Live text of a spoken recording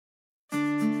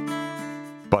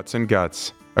Butts and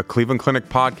Guts, a Cleveland Clinic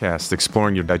podcast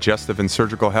exploring your digestive and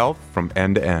surgical health from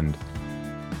end to end.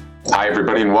 Hi,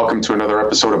 everybody, and welcome to another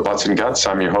episode of Butts and Guts.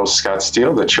 I'm your host, Scott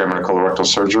Steele, the chairman of colorectal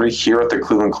surgery here at the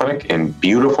Cleveland Clinic in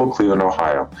beautiful Cleveland,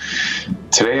 Ohio.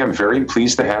 Today, I'm very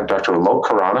pleased to have Dr. Alok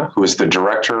Khorana, who is the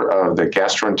director of the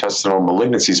Gastrointestinal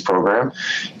Malignancies Program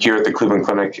here at the Cleveland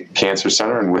Clinic Cancer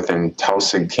Center and within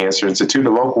Taussig Cancer Institute.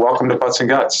 Alok, welcome to Butts and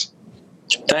Guts.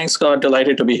 Thanks, Scott.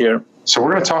 Delighted to be here. So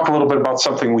we're going to talk a little bit about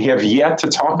something we have yet to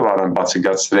talk about on Butts and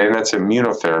Guts today, and that's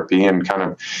immunotherapy and kind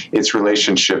of its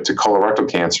relationship to colorectal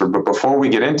cancer. But before we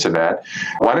get into that,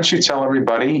 why don't you tell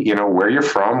everybody, where you're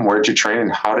from, where did you train,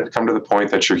 and how did it come to the point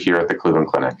that you're here at the Cleveland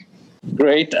Clinic?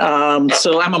 Great.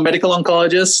 So I'm a medical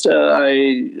oncologist.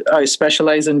 I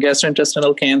specialize in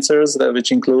gastrointestinal cancers,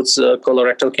 which includes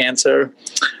colorectal cancer.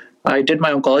 I did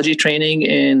my oncology training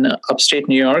in upstate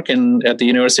New York and at the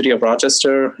University of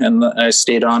Rochester, and I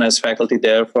stayed on as faculty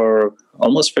there for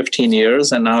almost 15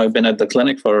 years, and now I've been at the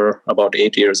clinic for about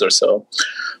 8 years or so.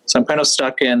 So I'm kind of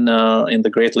stuck in the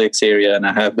Great Lakes area, and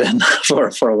I have been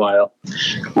for a while.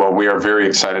 Well, we are very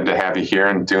excited to have you here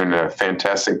and doing a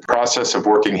fantastic process of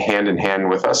working hand in hand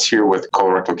with us here with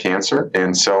colorectal cancer.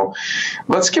 And so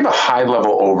let's give a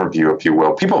high-level overview, if you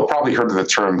will. People have probably heard of the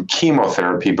term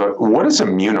chemotherapy, but what is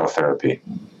immunotherapy?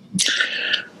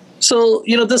 So,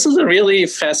 this is a really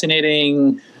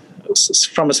fascinating,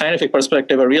 from a scientific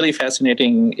perspective, a really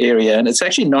fascinating area, and it's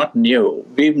actually not new.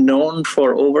 We've known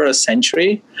for over a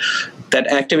century that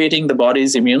activating the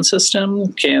body's immune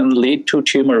system can lead to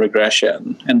tumor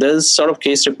regression. And there's sort of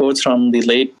case reports from the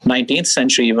late 19th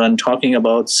century even talking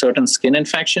about certain skin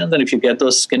infections, and if you get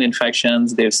those skin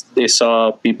infections, they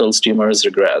saw people's tumors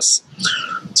regress.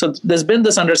 So there's been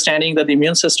this understanding that the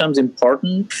immune system is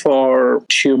important for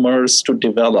tumors to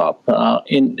develop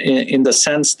in the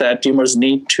sense that tumors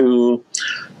need to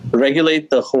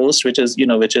regulate the host, which is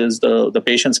the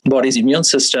patient's body's immune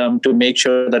system, to make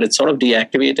sure that it's sort of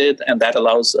deactivated, and that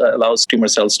allows tumor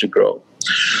cells to grow.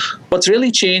 What's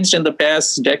really changed in the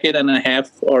past decade and a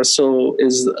half or so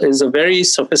is a very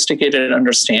sophisticated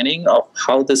understanding of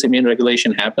how this immune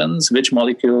regulation happens, which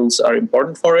molecules are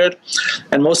important for it,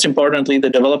 and most importantly, the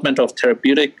development of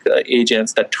therapeutic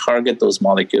agents that target those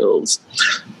molecules.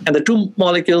 And the two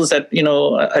molecules that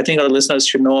I think our listeners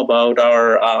should know about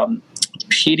are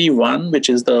PD-1, which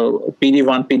is the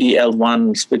PD-1,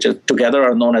 PD-L1, which together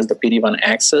are known as the PD-1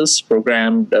 axis,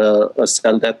 programmed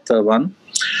cell death 1,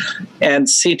 and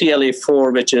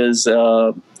CTLA-4, which is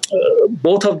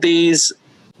both of these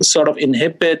sort of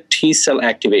inhibit T cell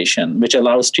activation, which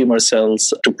allows tumor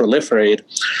cells to proliferate.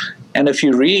 And if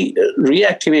you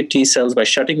reactivate T cells by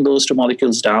shutting those two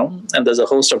molecules down, and there's a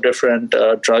host of different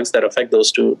drugs that affect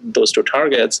those two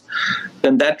targets,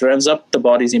 then that revs up the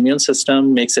body's immune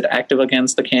system, makes it active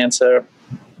against the cancer.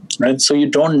 Right? So you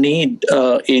don't need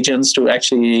agents to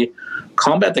actually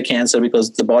combat the cancer,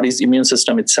 because the body's immune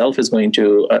system itself is going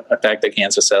to attack the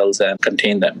cancer cells and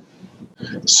contain them.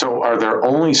 So are there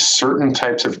only certain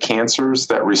types of cancers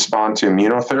that respond to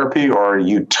immunotherapy, or are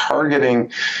you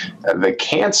targeting the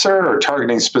cancer or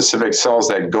targeting specific cells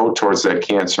that go towards that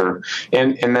cancer?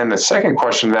 And then the second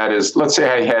question to that is, let's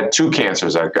say I had two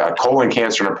cancers, I've got colon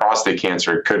cancer and a prostate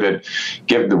cancer. Could it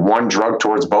give the one drug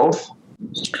towards both?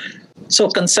 So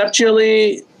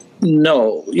conceptually,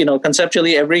 no.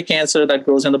 Conceptually, every cancer that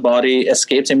grows in the body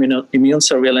escapes immune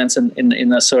surveillance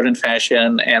in a certain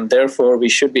fashion, and therefore we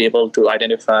should be able to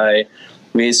identify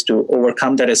ways to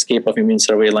overcome that escape of immune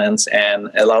surveillance and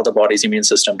allow the body's immune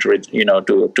system to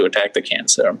attack the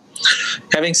cancer.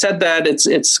 Having said that,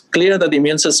 it's clear that the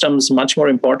immune system is much more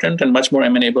important and much more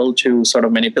amenable to sort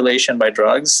of manipulation by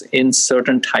drugs in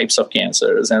certain types of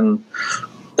cancers. And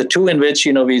the two in which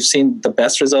we've seen the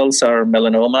best results are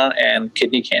melanoma and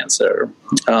kidney cancer.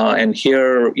 And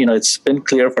here, it's been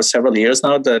clear for several years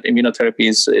now that immunotherapy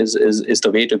is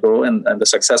the way to go, and the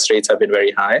success rates have been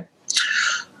very high.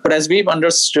 But as we've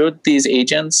understood these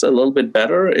agents a little bit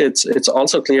better, it's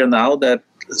also clear now that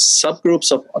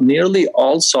subgroups of nearly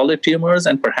all solid tumors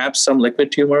and perhaps some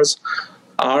liquid tumors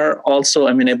are also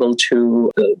amenable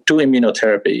to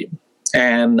immunotherapy.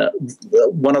 And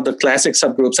one of the classic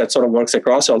subgroups that sort of works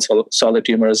across all solid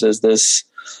tumors is this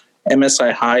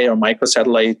MSI high or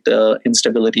microsatellite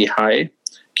instability high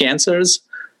cancers,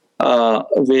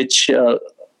 which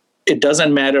it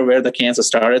doesn't matter where the cancer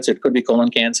starts. It could be colon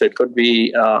cancer, it could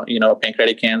be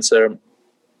pancreatic cancer,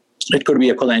 it could be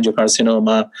a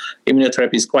cholangiocarcinoma.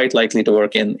 Immunotherapy is quite likely to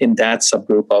work in that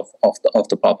subgroup of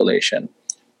the population.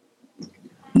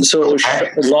 So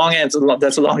that's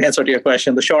a long answer to your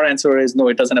question. The short answer is no,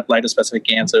 it doesn't apply to specific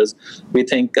cancers. We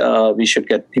think we should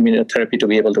get immunotherapy to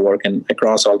be able to work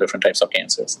across all different types of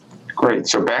cancers. Great.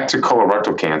 So back to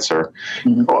colorectal cancer.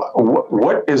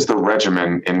 What is the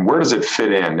regimen and where does it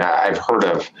fit in? I've heard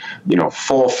of,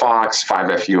 FOLFOX,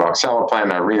 5-FU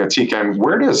oxaliplatin, irinotecan.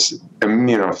 Where does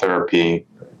immunotherapy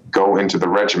go into the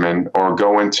regimen or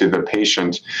go into the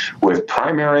patient with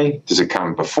primary? Does it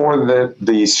come before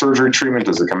the surgery treatment?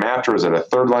 Does it come after? Is it a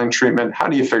third-line treatment? How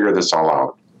do you figure this all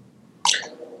out?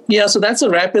 Yeah, so that's a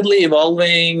rapidly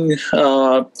evolving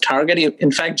target.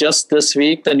 In fact, just this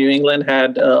week, the New England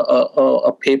had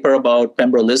a paper about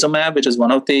pembrolizumab, which is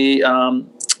one of the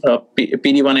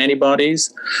PD-1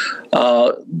 antibodies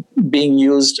being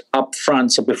used up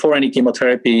front, so before any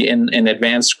chemotherapy in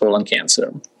advanced colon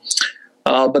cancer.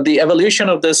 But the evolution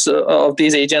of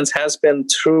these agents has been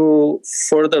through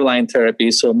further line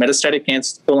therapy. So metastatic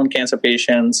colon cancer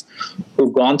patients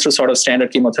who've gone through sort of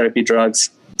standard chemotherapy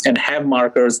drugs and have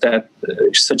markers that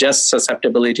suggest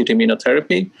susceptibility to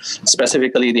immunotherapy,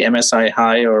 specifically the MSI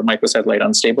high or microsatellite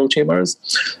unstable tumors.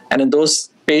 And in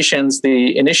those patients,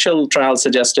 the initial trial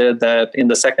suggested that in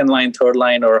the second line, third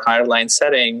line, or higher line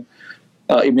setting,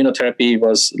 immunotherapy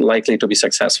was likely to be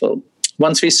successful.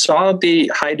 Once we saw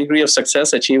the high degree of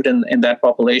success achieved in that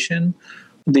population,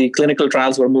 the clinical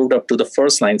trials were moved up to the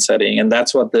first line setting. And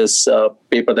that's what this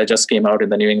paper that just came out in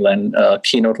the New England,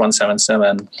 Keynote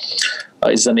 177,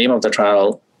 is the name of the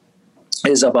trial,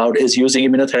 is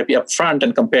using immunotherapy up front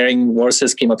and comparing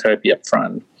versus chemotherapy up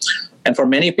front. And for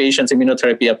many patients,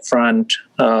 immunotherapy up front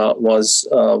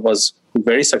was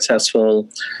very successful,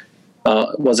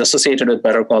 was associated with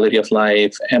better quality of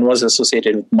life, and was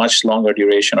associated with much longer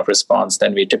duration of response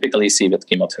than we typically see with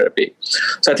chemotherapy.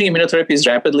 So I think immunotherapy is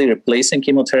rapidly replacing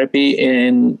chemotherapy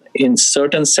in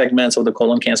certain segments of the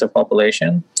colon cancer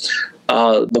population.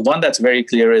 The one that's very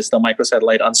clear is the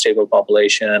microsatellite unstable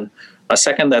population. A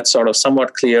second that's sort of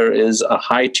somewhat clear is a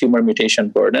high tumor mutation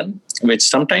burden, which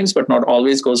sometimes but not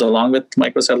always goes along with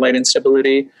microsatellite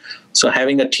instability. So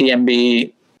having a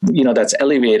TMB that's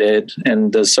elevated,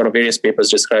 and there's sort of various papers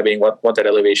describing what that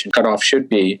elevation cutoff should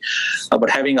be. But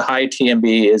having a high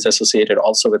TMB is associated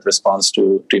also with response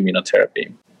to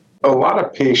immunotherapy. A lot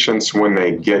of patients, when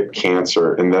they get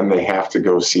cancer and then they have to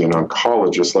go see an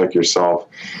oncologist like yourself,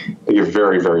 you're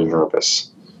very, very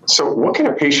nervous. So what can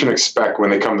a patient expect when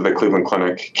they come to the Cleveland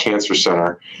Clinic Cancer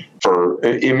Center for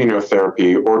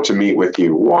immunotherapy or to meet with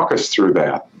you? Walk us through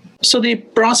that. So the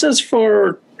process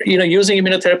for using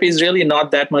immunotherapy is really not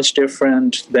that much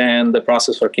different than the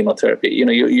process for chemotherapy. You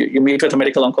meet with a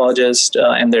medical oncologist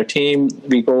and their team.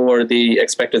 We go over the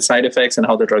expected side effects and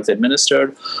how the drug's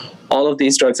administered. All of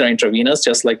these drugs are intravenous,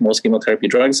 just like most chemotherapy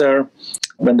drugs are.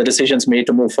 When the decision's made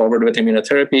to move forward with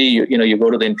immunotherapy, you go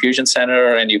to the infusion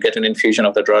center and you get an infusion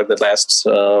of the drug that lasts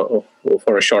for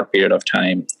a short period of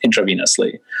time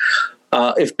intravenously.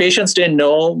 If patients didn't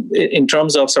know, in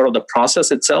terms of sort of the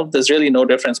process itself, there's really no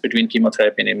difference between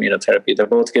chemotherapy and immunotherapy. They're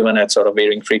both given at sort of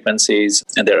varying frequencies,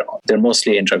 and they're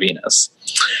mostly intravenous.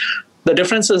 The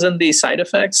differences in the side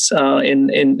effects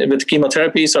with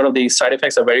chemotherapy, sort of the side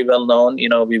effects are very well known.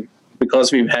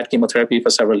 Because we've had chemotherapy for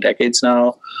several decades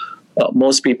now,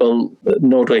 most people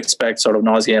know to expect sort of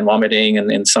nausea and vomiting,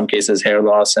 and in some cases hair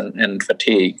loss and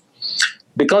fatigue.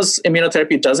 Because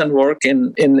immunotherapy doesn't work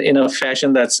in a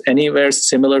fashion that's anywhere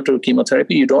similar to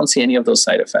chemotherapy, you don't see any of those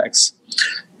side effects.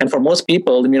 And for most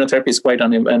people, immunotherapy is quite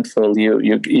uneventful.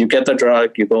 You get the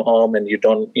drug, you go home, and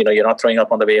you're not throwing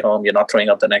up on the way home, you're not throwing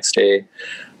up the next day.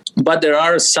 But there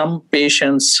are some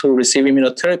patients who receive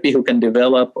immunotherapy who can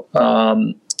develop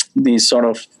these sort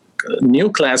of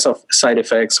new class of side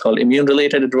effects called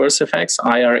immune-related adverse effects,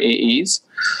 IRAEs.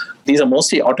 These are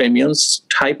mostly autoimmune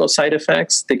type of side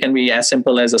effects. They can be as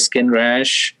simple as a skin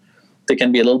rash. They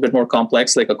can be a little bit more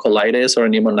complex, like a colitis or a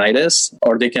pneumonitis,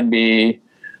 or they can be,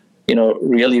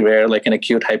 really rare, like an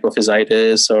acute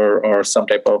hypophysitis or some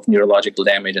type of neurological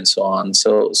damage and so on.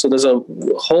 So there's a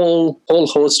whole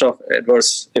host of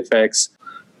adverse effects,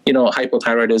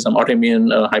 hypothyroidism,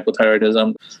 autoimmune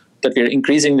hypothyroidism, that we're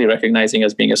increasingly recognizing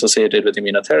as being associated with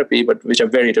immunotherapy, but which are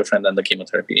very different than the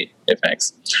chemotherapy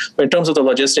effects. But in terms of the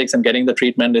logistics and getting the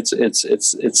treatment,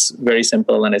 it's very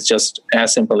simple, and it's just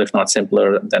as simple, if not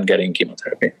simpler, than getting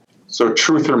chemotherapy. So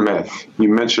truth or myth? You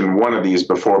mentioned one of these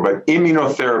before, but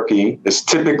immunotherapy is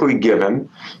typically given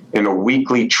in a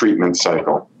weekly treatment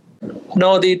cycle.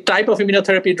 No, the type of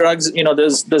immunotherapy drugs,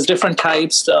 there's different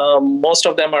types. Most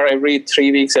of them are every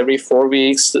 3 weeks, every 4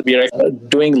 weeks. We are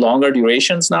doing longer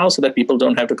durations now so that people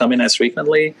don't have to come in as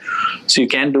frequently. So you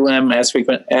can do them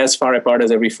as far apart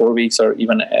as every 4 weeks or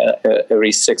even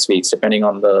every 6 weeks, depending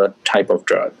on the type of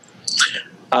drug.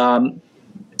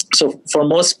 So for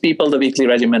most people, the weekly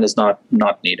regimen is not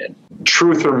needed.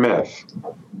 Truth or myth?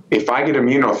 If I get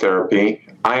immunotherapy,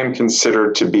 I am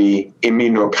considered to be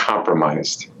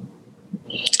immunocompromised?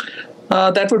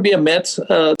 That would be a myth.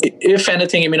 If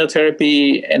anything,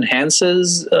 immunotherapy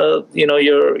enhances,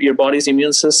 your body's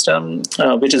immune system,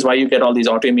 which is why you get all these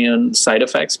autoimmune side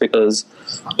effects, because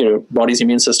your body's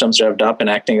immune system's revved up and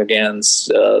acting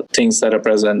against things that are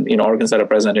present, organs that are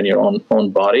present in your own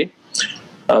body.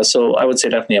 So I would say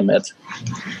definitely a myth.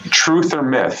 Truth or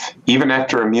myth? Even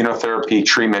after immunotherapy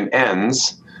treatment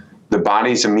ends, the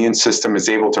body's immune system is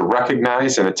able to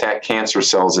recognize and attack cancer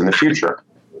cells in the future.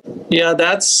 Yeah,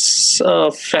 that's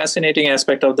a fascinating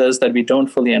aspect of this that we don't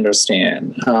fully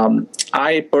understand.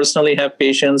 I personally have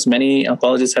patients, many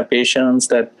oncologists have patients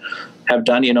that have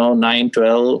done, 9,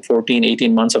 12, 14,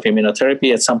 18 months of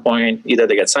immunotherapy. At some point, either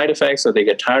they get side effects or they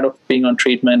get tired of being on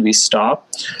treatment, we stop.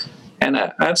 And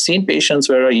I've seen patients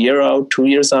where a year out, 2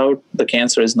 years out, the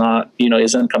cancer is not,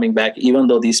 isn't coming back, even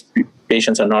though these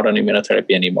patients are not on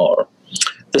immunotherapy anymore.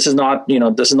 This is not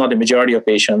the majority of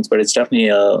patients, but it's definitely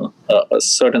a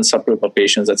certain subgroup of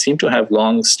patients that seem to have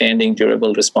long-standing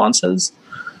durable responses.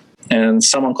 And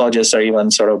some oncologists are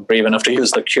even sort of brave enough to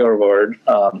use the cure word,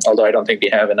 although I don't think we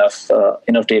have enough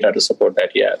data to support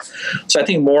that yet. So I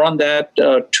think more on that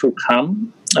to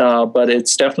come, but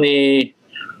it's definitely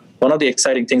one of the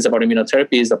exciting things about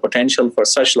immunotherapy is the potential for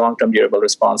such long-term durable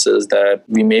responses that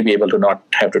we may be able to not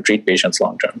have to treat patients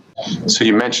long-term. So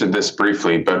you mentioned this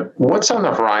briefly, but what's on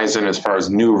the horizon as far as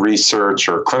new research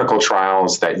or clinical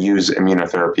trials that use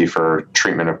immunotherapy for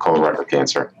treatment of colorectal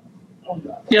cancer?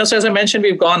 Yeah, so as I mentioned,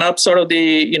 we've gone up sort of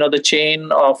the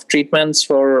chain of treatments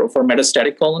for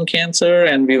metastatic colon cancer,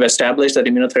 and we've established that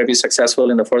immunotherapy is successful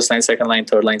in the first line, second line,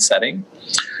 third line setting.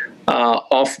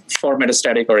 For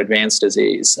metastatic or advanced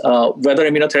disease. Whether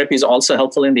immunotherapy is also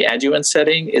helpful in the adjuvant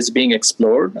setting is being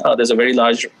explored. There's a very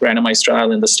large randomized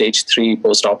trial in the stage 3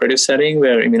 postoperative setting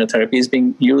where immunotherapy is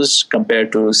being used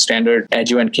compared to standard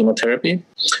adjuvant chemotherapy.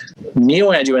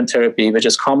 Neoadjuvant therapy, which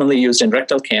is commonly used in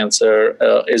rectal cancer,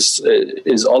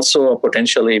 is also a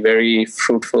potentially very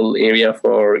fruitful area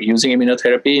for using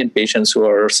immunotherapy in patients who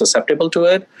are susceptible to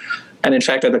it. And in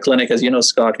fact, at the clinic, as you know,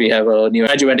 Scott, we have a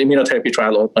neoadjuvant immunotherapy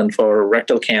trial open for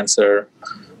rectal cancer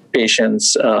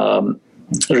patients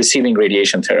receiving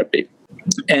radiation therapy.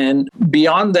 And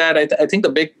beyond that, I think the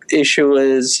big issue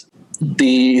is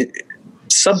the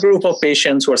subgroup of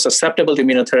patients who are susceptible to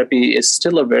immunotherapy is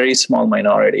still a very small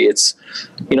minority. It's,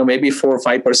 maybe 4 or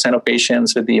 5% of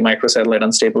patients with the microsatellite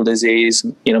unstable disease,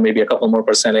 maybe a couple more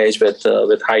percentage with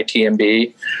high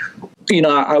TMB.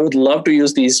 I would love to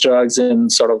use these drugs in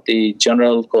sort of the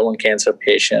general colon cancer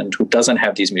patient who doesn't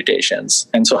have these mutations.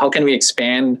 And so how can we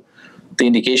expand the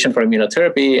indication for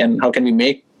immunotherapy, and how can we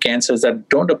make cancers that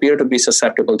don't appear to be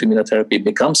susceptible to immunotherapy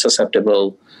become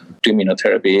susceptible to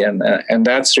immunotherapy? And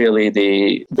that's really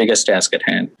the biggest task at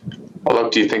hand.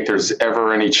 Alok, do you think there's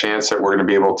ever any chance that we're going to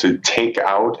be able to take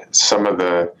out some of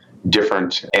the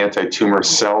different anti-tumor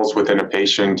cells within a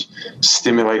patient,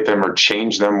 stimulate them or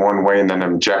change them one way, and then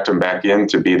inject them back in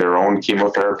to be their own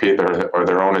chemotherapy or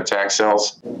their own attack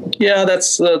cells? Yeah,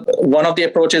 that's one of the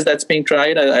approaches that's being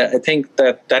tried. I think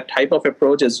that type of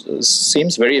approach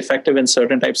seems very effective in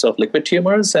certain types of liquid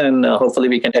tumors, and hopefully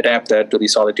we can adapt that to the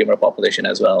solid tumor population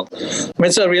as well.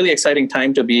 It's a really exciting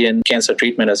time to be in cancer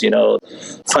treatment. As you know,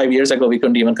 5 years ago, we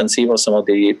couldn't even conceive of some of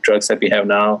the drugs that we have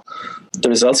now. The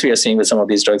results we are seeing with some of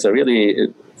these drugs are really,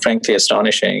 frankly,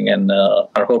 astonishing. And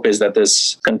our hope is that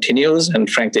this continues and,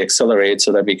 frankly, accelerates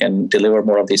so that we can deliver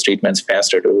more of these treatments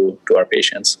faster to our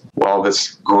patients. Well,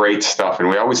 that's great stuff. And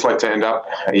we always like to end up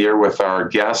here with our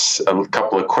guests, a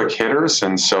couple of quick hitters.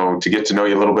 And so to get to know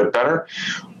you a little bit better,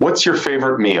 what's your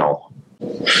favorite meal?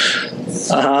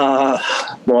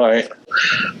 Boy,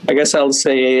 I guess I'll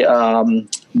say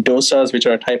dosas, which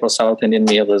are a type of South Indian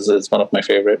meal, is one of my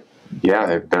favorite.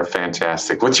 Yeah, they're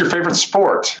fantastic. What's your favorite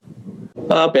sport?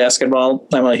 Basketball.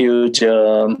 I'm a huge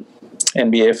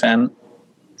NBA fan.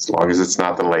 As long as it's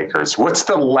not the Lakers. What's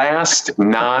the last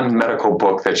non-medical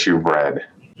book that you read?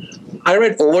 I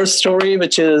read Overstory,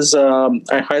 which is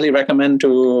I highly recommend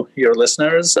to your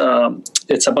listeners.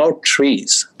 It's about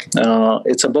trees.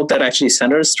 It's a book that actually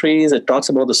centers trees. It talks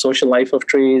about the social life of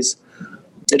trees.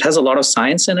 It has a lot of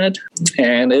science in it,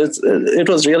 and it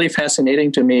was really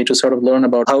fascinating to me to sort of learn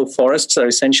about how forests are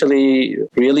essentially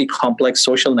really complex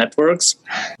social networks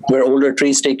where older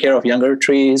trees take care of younger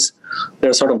trees. There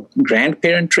are sort of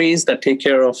grandparent trees that take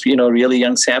care of, really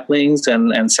young saplings,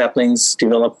 and saplings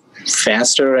develop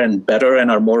faster and better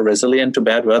and are more resilient to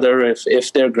bad weather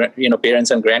if their parents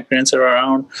and grandparents are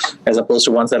around, as opposed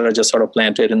to ones that are just sort of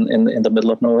planted in the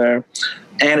middle of nowhere.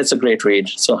 And it's a great read,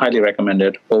 so highly recommend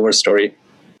it. Overstory.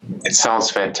 It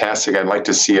sounds fantastic. I'd like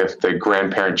to see if the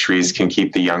grandparent trees can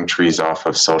keep the young trees off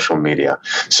of social media.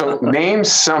 So name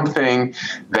something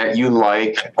that you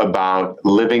like about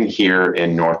living here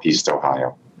in Northeast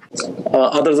Ohio.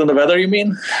 Other than the weather, you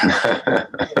mean?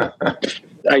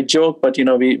 I joke, but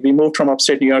we moved from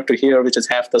upstate New York to here, which is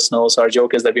half the snow. So our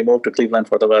joke is that we moved to Cleveland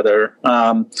for the weather.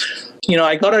 I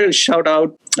got to shout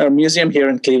out a museum here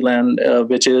in Cleveland,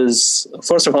 which is,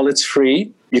 first of all, it's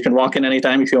free. You can walk in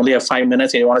anytime. If you only have 5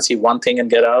 minutes and you want to see one thing and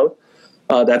get out,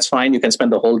 that's fine. You can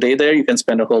spend the whole day there. You can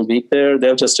spend a whole week there.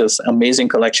 They're just an amazing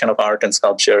collection of art and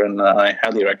sculpture, and I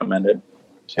highly recommend it.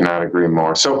 Cannot agree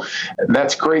more. So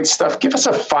that's great stuff. Give us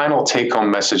a final take-home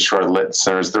message to our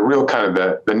listeners, the real kind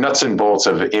of the nuts and bolts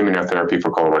of immunotherapy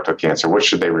for colorectal cancer. What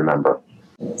should they remember?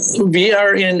 We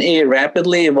are in a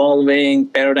rapidly evolving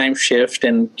paradigm shift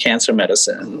in cancer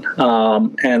medicine,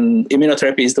 and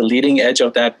immunotherapy is the leading edge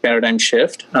of that paradigm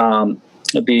shift.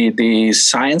 The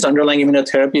science underlying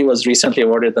immunotherapy was recently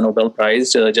awarded the Nobel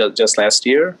Prize just last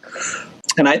year.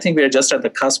 And I think we are just at the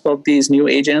cusp of these new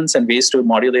agents and ways to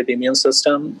modulate the immune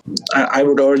system. I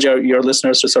would urge your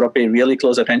listeners to sort of pay really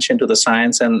close attention to the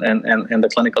science and the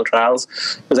clinical trials,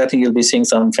 because I think you'll be seeing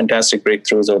some fantastic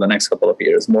breakthroughs over the next couple of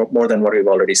years, more than what we've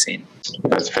already seen.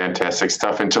 That's fantastic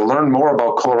stuff. And to learn more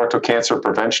about colorectal cancer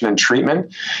prevention and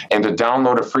treatment, and to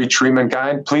download a free treatment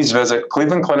guide, please visit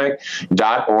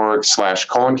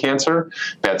clevelandclinic.org/colon-cancer.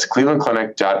 That's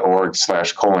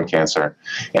clevelandclinic.org/colon-cancer.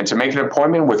 And to make an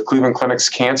appointment with Cleveland Clinic's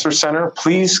Cancer Center,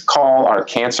 please call our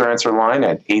Cancer Answer line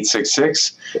at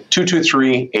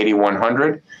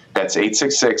 866-223-8100. That's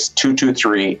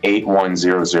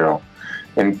 866-223-8100.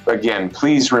 And again,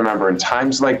 please remember, in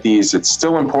times like these, it's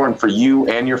still important for you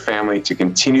and your family to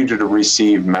continue to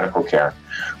receive medical care.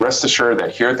 Rest assured that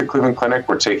here at the Cleveland Clinic,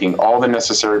 we're taking all the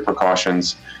necessary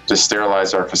precautions to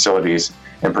sterilize our facilities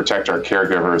and protect our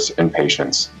caregivers and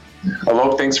patients.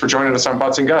 Alok, thanks for joining us on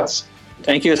Butts and Guts.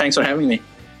 Thank you. Thanks for having me.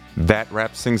 That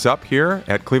wraps things up here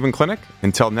at Cleveland Clinic.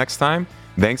 Until next time,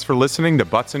 thanks for listening to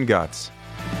Butts and Guts.